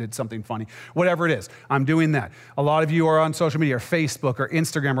cat that did something funny, whatever it is. I'm doing that. A lot of you are on social media, or Facebook, or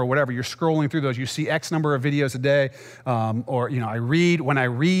Instagram, or whatever. You're scrolling through those. You see X number of videos a day, when I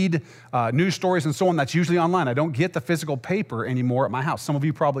read news stories and so on, that's usually online. I don't get the physical paper anymore at my house. Some of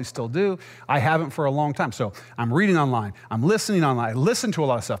you probably still do. I haven't for a long time. So I'm reading online. I'm listening online. I listen to a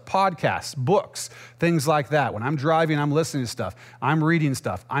lot of stuff, podcasts, books, things like that. When I'm driving, I'm listening to stuff. I'm reading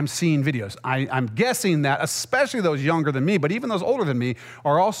stuff. I'm seeing videos. I'm guessing that, especially those younger than me, but even those older than me,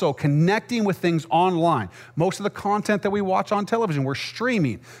 are also connecting with things online. Most of the content that we watch on television, we're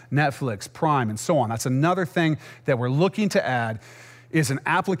streaming, Netflix, Prime, and so on. That's another thing that we're looking to add, is an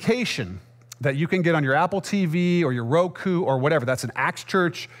application that you can get on your Apple TV or your Roku or whatever. That's an Acts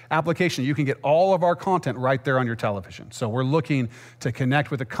Church application. You can get all of our content right there on your television. So we're looking to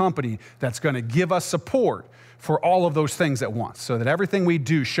connect with a company that's going to give us support for all of those things at once, so that everything we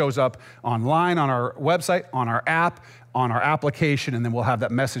do shows up online, on our website, on our app, on our application, and then we'll have that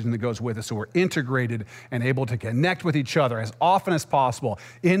messaging that goes with it, so we're integrated and able to connect with each other as often as possible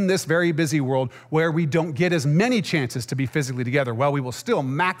in this very busy world where we don't get as many chances to be physically together. Well, we will still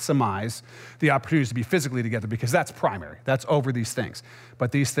maximize the opportunities to be physically together, because that's primary. That's over these things.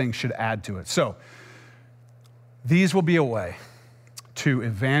 But these things should add to it. So these will be a way to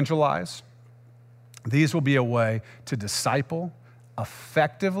evangelize. These will be a way to disciple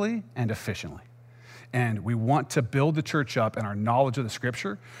effectively and efficiently. And we want to build the church up in our knowledge of the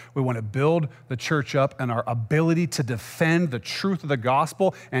Scripture. We want to build the church up in our ability to defend the truth of the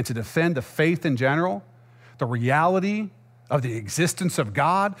gospel and to defend the faith in general, the reality of the existence of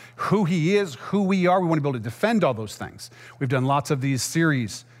God, who He is, who we are. We want to be able to defend all those things. We've done lots of these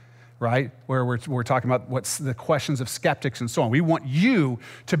series, right, where we're talking about what's the questions of skeptics and so on. We want you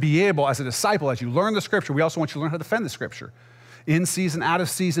to be able, as a disciple, as you learn the Scripture, we also want you to learn how to defend the Scripture. In season, out of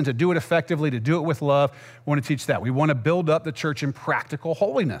season, to do it effectively, to do it with love. We want to teach that. We want to build up the church in practical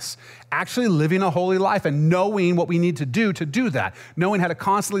holiness, actually living a holy life and knowing what we need to do that, knowing how to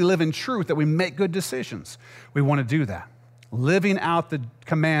constantly live in truth, that we make good decisions. We want to do that. Living out the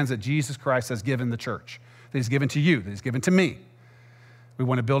commands that Jesus Christ has given the church, that He's given to you, that He's given to me. We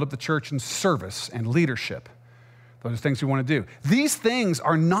want to build up the church in service and leadership. Those are things we want to do. These things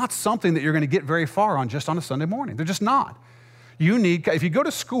are not something that you're going to get very far on just on a Sunday morning. They're just not. You need, if you go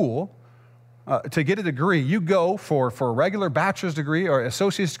to school to get a degree, you go for a regular bachelor's degree, or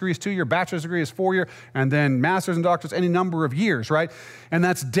associate's degree is 2 year, bachelor's degree is 4 year, and then master's and doctor's any number of years, right? And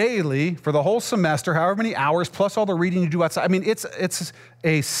that's daily for the whole semester, however many hours, plus all the reading you do outside. I mean, it's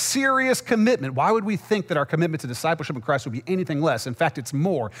a serious commitment. Why would we think that our commitment to discipleship in Christ would be anything less? In fact, it's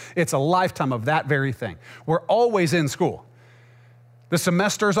more. It's a lifetime of that very thing. We're always in school. The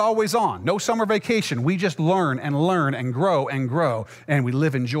semester is always on. No summer vacation. We just learn and grow, and we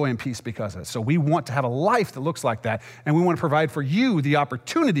live in joy and peace because of it. So we want to have a life that looks like that, and we want to provide for you the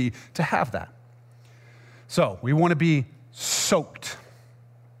opportunity to have that. So we want to be soaked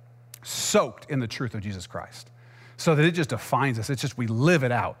in the truth of Jesus Christ, so that it just defines us. It's just we live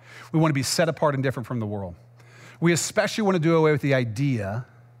it out. We want to be set apart and different from the world. We especially want to do away with the idea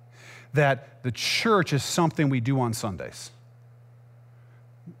that the church is something we do on Sundays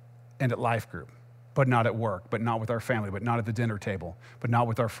and at life group, but not at work, but not with our family, but not at the dinner table, but not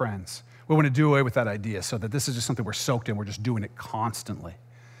with our friends. We want to do away with that idea, so that this is just something we're soaked in. We're just doing it constantly.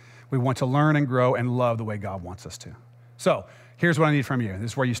 We want to learn and grow and love the way God wants us to. So here's what I need from you.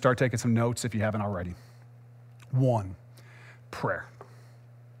 This is where you start taking some notes if you haven't already. 1, prayer.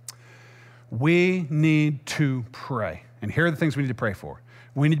 We need to pray. And here are the things we need to pray for.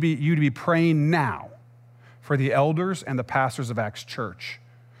 We need you to be praying now for the elders and the pastors of Acts Church,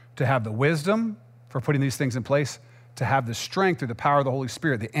 to have the wisdom for putting these things in place, to have the strength through the power of the Holy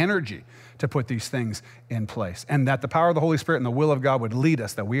Spirit, the energy to put these things in place, and that the power of the Holy Spirit and the will of God would lead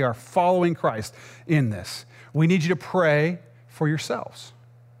us, that we are following Christ in this. We need you to pray for yourselves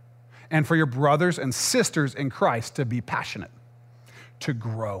and for your brothers and sisters in Christ to be passionate, to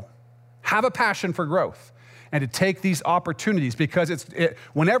grow. Have a passion for growth, and to take these opportunities, because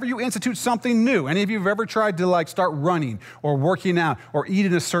whenever you institute something new, any of you have ever tried to start running or working out or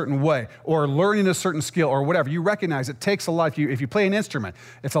eating a certain way or learning a certain skill or whatever, you recognize it takes a lot. If you play an instrument,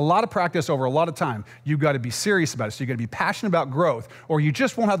 it's a lot of practice over a lot of time. You've got to be serious about it. So you've got to be passionate about growth, or you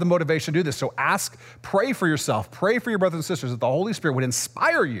just won't have the motivation to do this. So pray for yourself, pray for your brothers and sisters, that the Holy Spirit would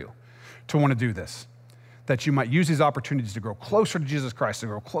inspire you to want to do this, that you might use these opportunities to grow closer to Jesus Christ, to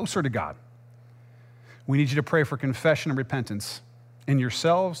grow closer to God. We need you to pray for confession and repentance in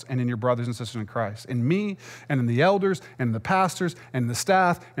yourselves and in your brothers and sisters in Christ, in me and in the elders and in the pastors and in the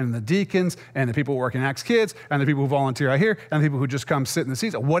staff and in the deacons and the people who work in Acts Kids and the people who volunteer out here and the people who just come sit in the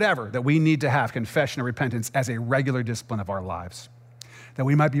seats, whatever, that we need to have confession and repentance as a regular discipline of our lives, that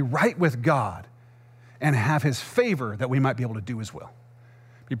we might be right with God and have His favor, that we might be able to do His will.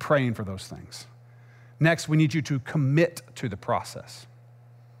 Be praying for those things. Next, we need you to commit to the process.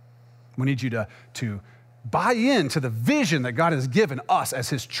 We need you to buy into the vision that God has given us as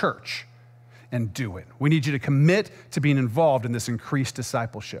His church and do it. We need you to commit to being involved in this increased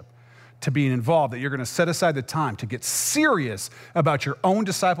discipleship, to being involved, that you're going to set aside the time to get serious about your own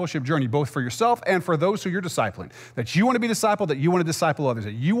discipleship journey, both for yourself and for those who you're discipling, that you want to be discipled, that you want to disciple others,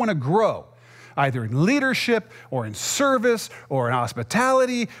 that you want to grow either in leadership or in service or in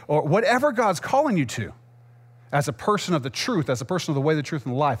hospitality or whatever God's calling you to, as a person of the truth, as a person of the way, the truth,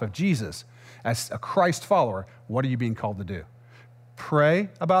 and the life of Jesus, as a Christ follower, what are you being called to do? Pray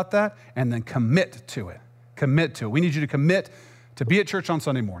about that and then commit to it. Commit to it. We need you to commit to be at church on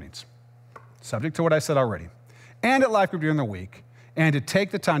Sunday mornings, subject to what I said already, and at Life Group during the week, and to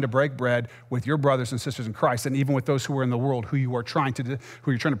take the time to break bread with your brothers and sisters in Christ, and even with those who are in the world who you're trying to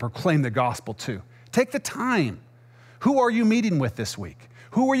proclaim the gospel to. Take the time. Who are you meeting with this week?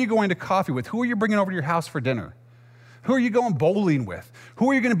 Who are you going to coffee with? Who are you bringing over to your house for dinner? Who are you going bowling with?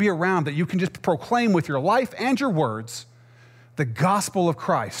 Who are you going to be around that you can just proclaim with your life and your words the gospel of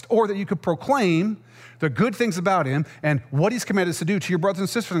Christ, or that you could proclaim the good things about him and what he's commanded us to do to your brothers and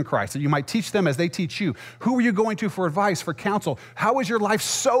sisters in Christ, that you might teach them as they teach you. Who are you going to for advice, for counsel? How is your life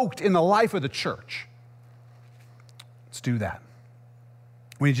soaked in the life of the church? Let's do that.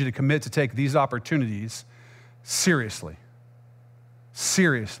 We need you to commit to take these opportunities seriously,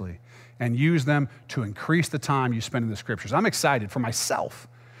 and use them to increase the time you spend in the scriptures. I'm excited for myself,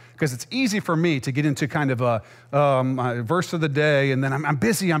 because it's easy for me to get into kind of a verse of the day, and then I'm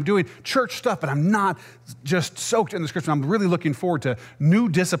busy, I'm doing church stuff, but I'm not just soaked in the scripture. I'm really looking forward to new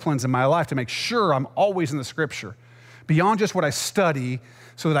disciplines in my life to make sure I'm always in the scripture, beyond just what I study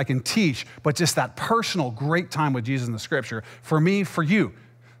so that I can teach, but just that personal great time with Jesus in the scripture. For me, for you,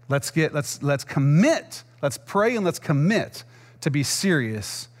 let's commit, let's pray and let's commit to be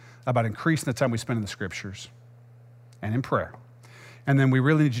serious about increasing the time we spend in the scriptures and in prayer. And then we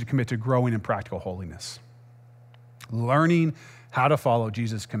really need you to commit to growing in practical holiness, learning how to follow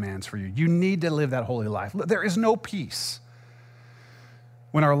Jesus' commands for you. You need to live that holy life. There is no peace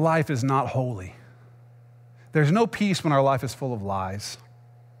when our life is not holy. There's no peace when our life is full of lies.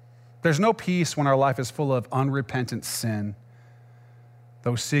 There's no peace when our life is full of unrepentant sin,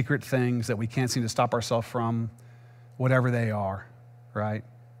 those secret things that we can't seem to stop ourselves from, whatever they are, right?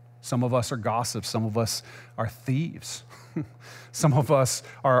 Some of us are gossips. Some of us are thieves. Some of us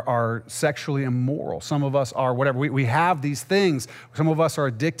are sexually immoral. Some of us are whatever. We have these things. Some of us are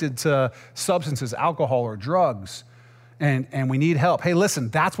addicted to substances, alcohol, or drugs, and we need help. Hey, listen,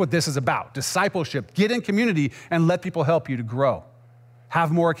 that's what this is about. Discipleship. Get in community and let people help you to grow.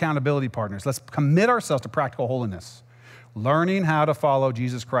 Have more accountability partners. Let's commit ourselves to practical holiness, learning how to follow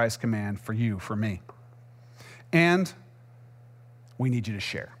Jesus Christ's command for you, for me. And we need you to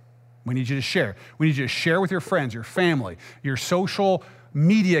share. We need you to share. We need you to share with your friends, your family, your social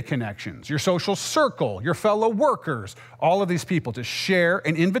media connections, your social circle, your fellow workers, all of these people, to share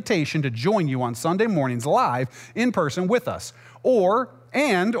an invitation to join you on Sunday mornings live in person with us, or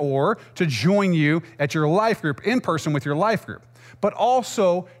to join you at your life group in person with your life group. But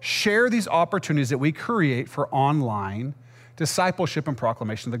also share these opportunities that we create for online discipleship and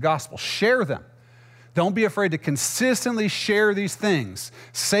proclamation of the gospel. Share them. Don't be afraid to consistently share these things.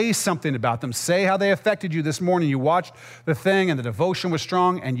 Say something about them. Say how they affected you this morning. You watched the thing and the devotion was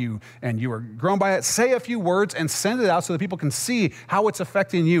strong and you were grown by it. Say a few words and send it out so that people can see how it's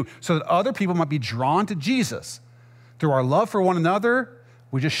affecting you, so that other people might be drawn to Jesus. Through our love for one another,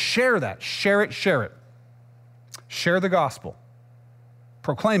 we just share that. Share it, share it. Share the gospel.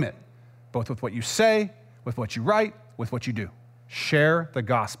 Proclaim it, both with what you say, with what you write, with what you do. Share the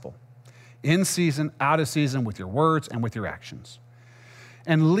gospel. In season, out of season, with your words and with your actions.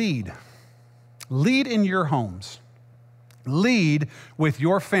 And lead. Lead in your homes. Lead with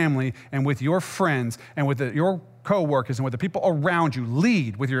your family and with your friends and with your co-workers and with the people around you.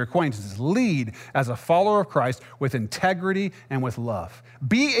 Lead with your acquaintances. Lead as a follower of Christ with integrity and with love.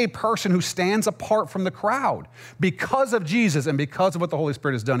 Be a person who stands apart from the crowd because of Jesus and because of what the Holy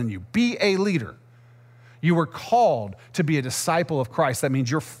Spirit has done in you. Be a leader. You were called to be a disciple of Christ. That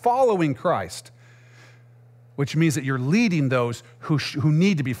means you're following Christ, which means that you're leading those who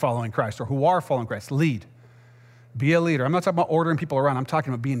need to be following Christ or who are following Christ. Lead. Be a leader. I'm not talking about ordering people around. I'm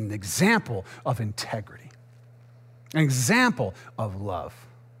talking about being an example of integrity, an example of love,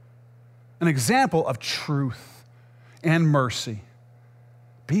 an example of truth and mercy.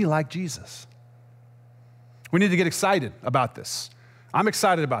 Be like Jesus. We need to get excited about this. I'm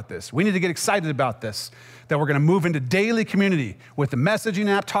excited about this. We need to get excited about this, that we're going to move into daily community with the messaging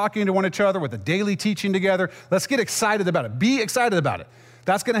app, talking to one another, with the daily teaching together. Let's get excited about it. Be excited about it.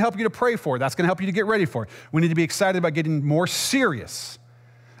 That's going to help you to pray for it. That's going to help you to get ready for it. We need to be excited about getting more serious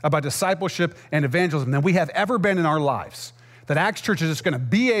about discipleship and evangelism than we have ever been in our lives. That Acts Church is just going to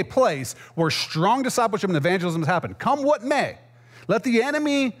be a place where strong discipleship and evangelism has happened. Come what may. Let the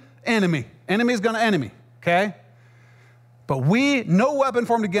enemy. Enemy is going to enemy, okay? But no weapon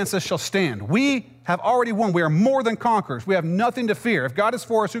formed against us shall stand. We have already won. We are more than conquerors. We have nothing to fear. If God is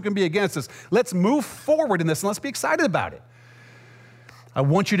for us, who can be against us? Let's move forward in this and let's be excited about it. I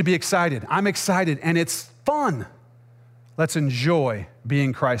want you to be excited. I'm excited and it's fun. Let's enjoy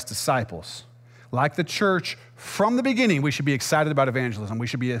being Christ's disciples like the church from the beginning, we should be excited about evangelism. We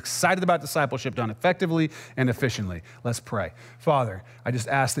should be excited about discipleship done effectively and efficiently. Let's pray. Father, I just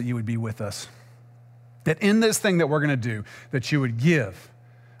ask that you would be with us, that in this thing that we're going to do, that you would give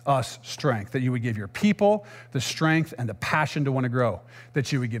us strength, that you would give your people the strength and the passion to want to grow,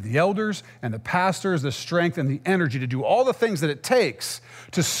 that you would give the elders and the pastors the strength and the energy to do all the things that it takes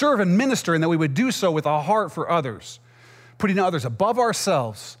to serve and minister, and that we would do so with a heart for others, putting others above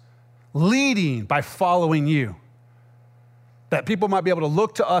ourselves, leading by following you, that people might be able to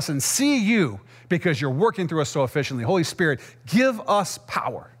look to us and see you because you're working through us so efficiently. Holy Spirit, give us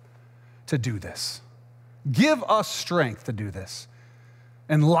power to do this. Give us strength to do this.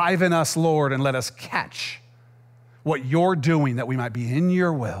 Enliven us, Lord, and let us catch what you're doing, that we might be in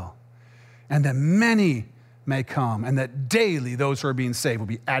your will, and that many may come, and that daily those who are being saved will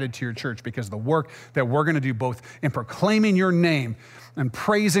be added to your church because of the work that we're going to do both in proclaiming your name and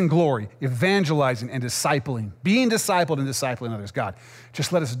praising glory, evangelizing and discipling, being discipled and discipling others. God,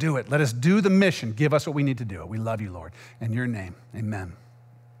 just let us do it. Let us do the mission. Give us what we need to do it. We love you, Lord. In your name, amen.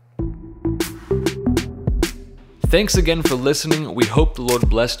 Thanks again for listening. We hope the Lord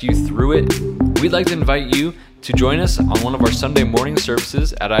blessed you through it. We'd like to invite you to join us on one of our Sunday morning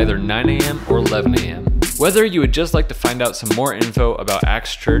services at either 9 a.m. or 11 a.m. Whether you would just like to find out some more info about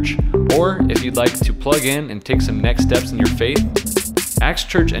Acts Church, or if you'd like to plug in and take some next steps in your faith,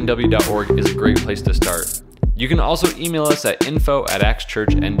 actschurchnw.org is a great place to start. You can also email us at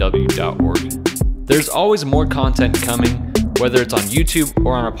info@actschurchnw.org. There's always more content coming, whether it's on YouTube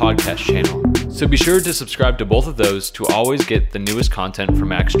or on our podcast channel. So be sure to subscribe to both of those to always get the newest content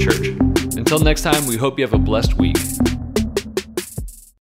from Acts Church. Until next time, we hope you have a blessed week.